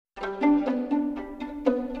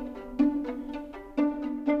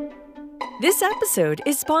This episode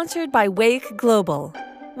is sponsored by Wake Global.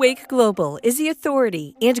 Wake Global is the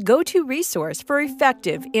authority and go-to resource for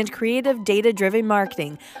effective and creative data-driven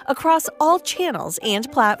marketing across all channels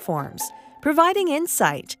and platforms, providing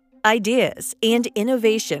insight, ideas, and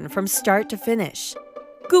innovation from start to finish.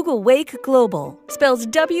 Google Wake Global, spells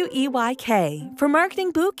W-E-Y-K, for marketing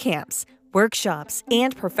boot camps, workshops,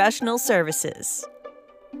 and professional services.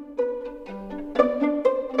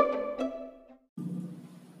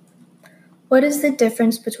 What is the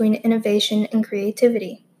difference between innovation and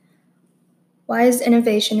creativity? Why is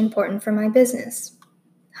innovation important for my business?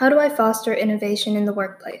 How do I foster innovation in the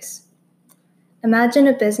workplace? Imagine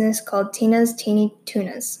a business called Tina's Teeny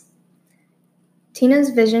Tunas. Tina's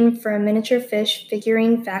vision for a miniature fish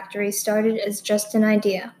figurine factory started as just an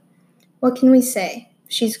idea. What can we say?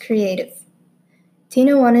 She's creative.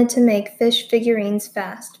 Tina wanted to make fish figurines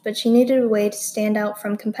fast, but she needed a way to stand out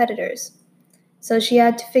from competitors. So she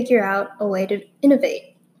had to figure out a way to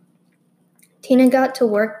innovate. Tina got to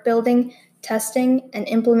work building, testing, and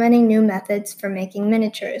implementing new methods for making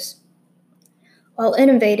miniatures. While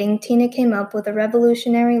innovating, Tina came up with a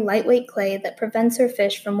revolutionary lightweight clay that prevents her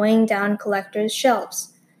fish from weighing down collectors'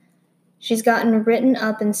 shelves. She's gotten written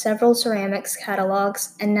up in several ceramics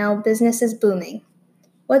catalogs, and now business is booming.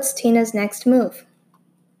 What's Tina's next move?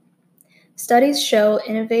 Studies show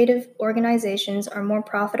innovative organizations are more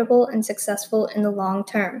profitable and successful in the long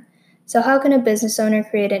term. So how can a business owner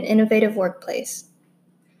create an innovative workplace?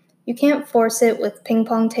 You can't force it with ping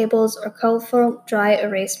pong tables or colorful dry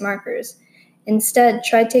erase markers. Instead,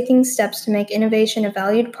 try taking steps to make innovation a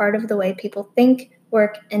valued part of the way people think,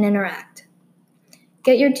 work, and interact.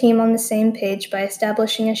 Get your team on the same page by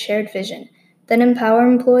establishing a shared vision, then empower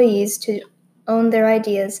employees to own their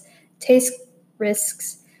ideas, take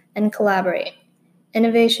risks, and collaborate.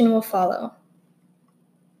 Innovation will follow.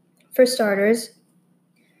 For starters,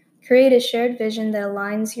 create a shared vision that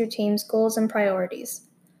aligns your team's goals and priorities.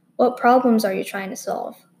 What problems are you trying to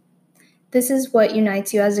solve? This is what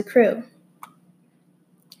unites you as a crew.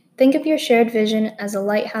 Think of your shared vision as a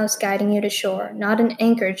lighthouse guiding you to shore, not an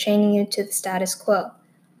anchor chaining you to the status quo.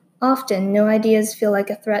 Often, new ideas feel like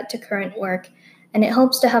a threat to current work, and it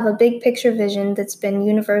helps to have a big picture vision that's been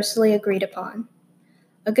universally agreed upon.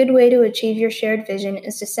 A good way to achieve your shared vision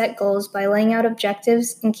is to set goals by laying out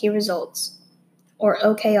objectives and key results, or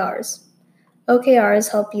OKRs.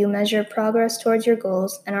 OKRs help you measure progress towards your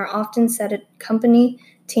goals and are often set at company,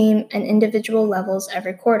 team, and individual levels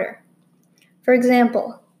every quarter. For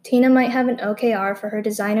example, Tina might have an OKR for her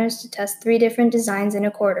designers to test 3 different designs in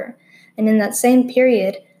a quarter, and in that same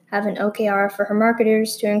period, have an OKR for her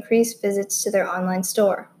marketers to increase visits to their online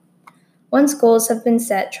store. Once goals have been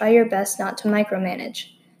set, try your best not to micromanage.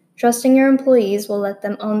 Trusting your employees will let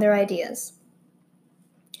them own their ideas.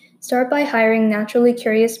 Start by hiring naturally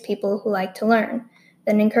curious people who like to learn,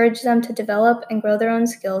 then encourage them to develop and grow their own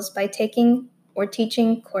skills by taking or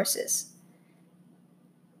teaching courses.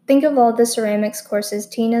 Think of all the ceramics courses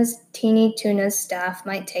Tina's Teeny Tunas staff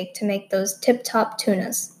might take to make those tip-top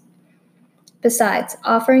tunas. Besides,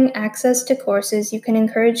 offering access to courses, you can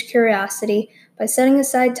encourage curiosity by setting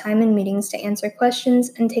aside time in meetings to answer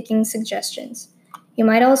questions and taking suggestions. You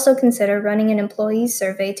might also consider running an employee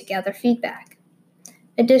survey to gather feedback.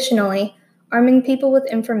 Additionally, arming people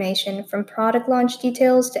with information from product launch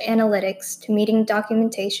details to analytics to meeting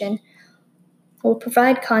documentation will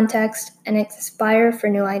provide context and inspire for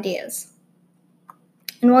new ideas.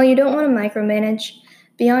 And while you don't want to micromanage,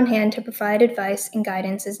 be on hand to provide advice and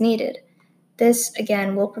guidance as needed. This,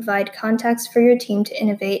 again, will provide context for your team to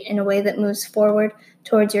innovate in a way that moves forward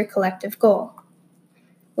towards your collective goal.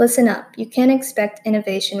 Listen up, you can't expect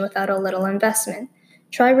innovation without a little investment.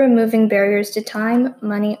 Try removing barriers to time,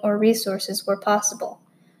 money, or resources where possible.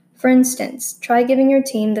 For instance, try giving your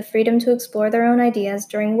team the freedom to explore their own ideas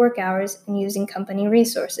during work hours and using company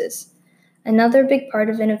resources. Another big part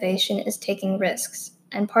of innovation is taking risks,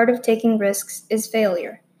 and part of taking risks is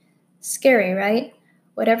failure. Scary, right?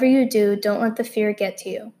 Whatever you do, don't let the fear get to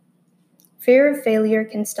you. Fear of failure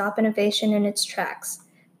can stop innovation in its tracks.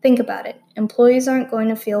 Think about it. Employees aren't going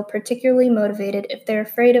to feel particularly motivated if they're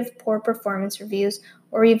afraid of poor performance reviews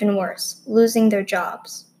or even worse, losing their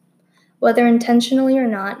jobs. Whether intentionally or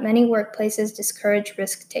not, many workplaces discourage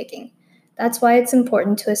risk-taking. That's why it's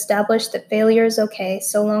important to establish that failure is okay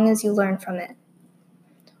so long as you learn from it.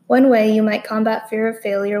 One way you might combat fear of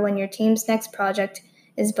failure when your team's next project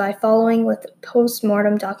is by following with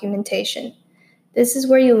post-mortem documentation. This is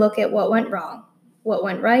where you look at what went wrong, what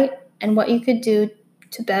went right, and what you could do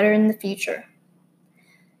to better in the future.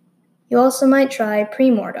 You also might try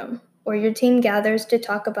pre-mortem, where your team gathers to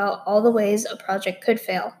talk about all the ways a project could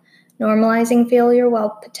fail. normalizing failure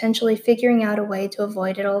while potentially figuring out a way to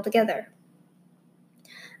avoid it altogether.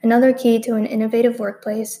 Another key to an innovative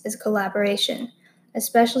workplace is collaboration,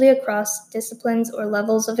 especially across disciplines or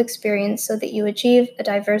levels of experience so that you achieve a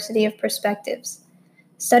diversity of perspectives.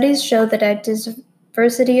 Studies show that a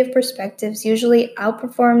diversity of perspectives usually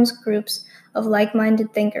outperforms groups of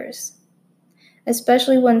like-minded thinkers,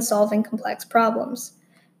 especially when solving complex problems.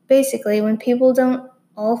 Basically, when people don't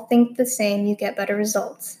all think the same, you get better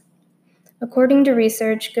results. According to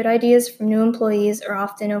research, good ideas from new employees are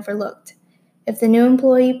often overlooked. If the new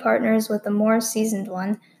employee partners with a more seasoned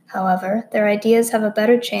one, however, their ideas have a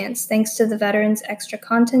better chance thanks to the veteran's extra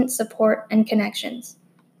content, support, and connections.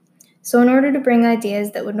 So in order to bring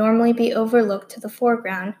ideas that would normally be overlooked to the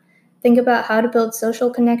foreground, think about how to build social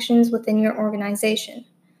connections within your organization.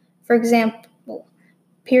 For example,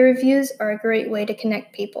 peer reviews are a great way to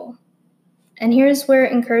connect people. And here's where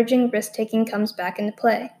encouraging risk-taking comes back into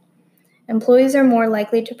play. Employees are more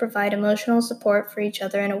likely to provide emotional support for each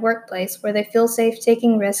other in a workplace where they feel safe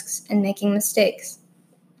taking risks and making mistakes.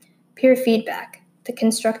 Peer feedback, the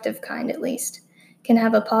constructive kind at least, can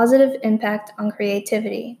have a positive impact on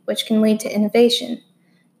creativity, which can lead to innovation.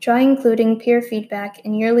 Try including peer feedback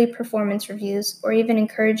in yearly performance reviews or even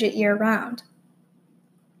encourage it year-round.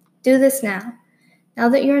 Do this now. Now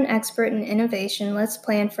that you're an expert in innovation, let's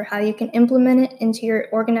plan for how you can implement it into your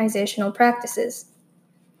organizational practices.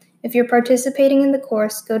 If you're participating in the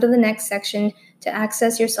course, go to the next section to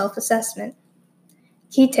access your self-assessment.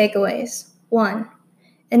 Key takeaways. 1.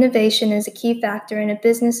 Innovation is a key factor in a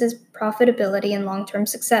business's profitability and long-term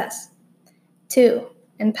success. 2.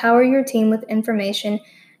 Empower your team with information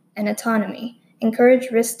and autonomy.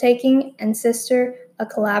 Encourage risk-taking and foster a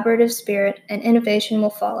collaborative spirit, and innovation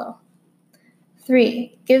will follow.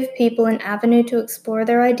 3. Give people an avenue to explore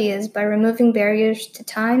their ideas by removing barriers to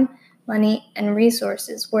time, money, and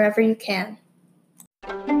resources wherever you can.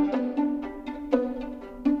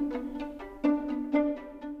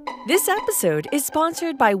 This episode is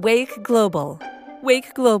sponsored by Wake Global.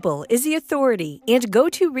 Wake Global is the authority and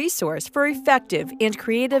go-to resource for effective and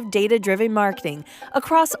creative data-driven marketing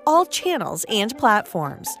across all channels and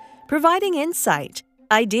platforms, providing insight,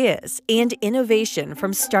 ideas, and innovation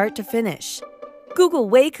from start to finish. Google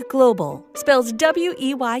Wake Global, spells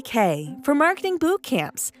W-E-Y-K, for marketing boot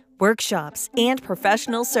camps, workshops, and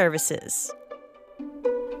professional services.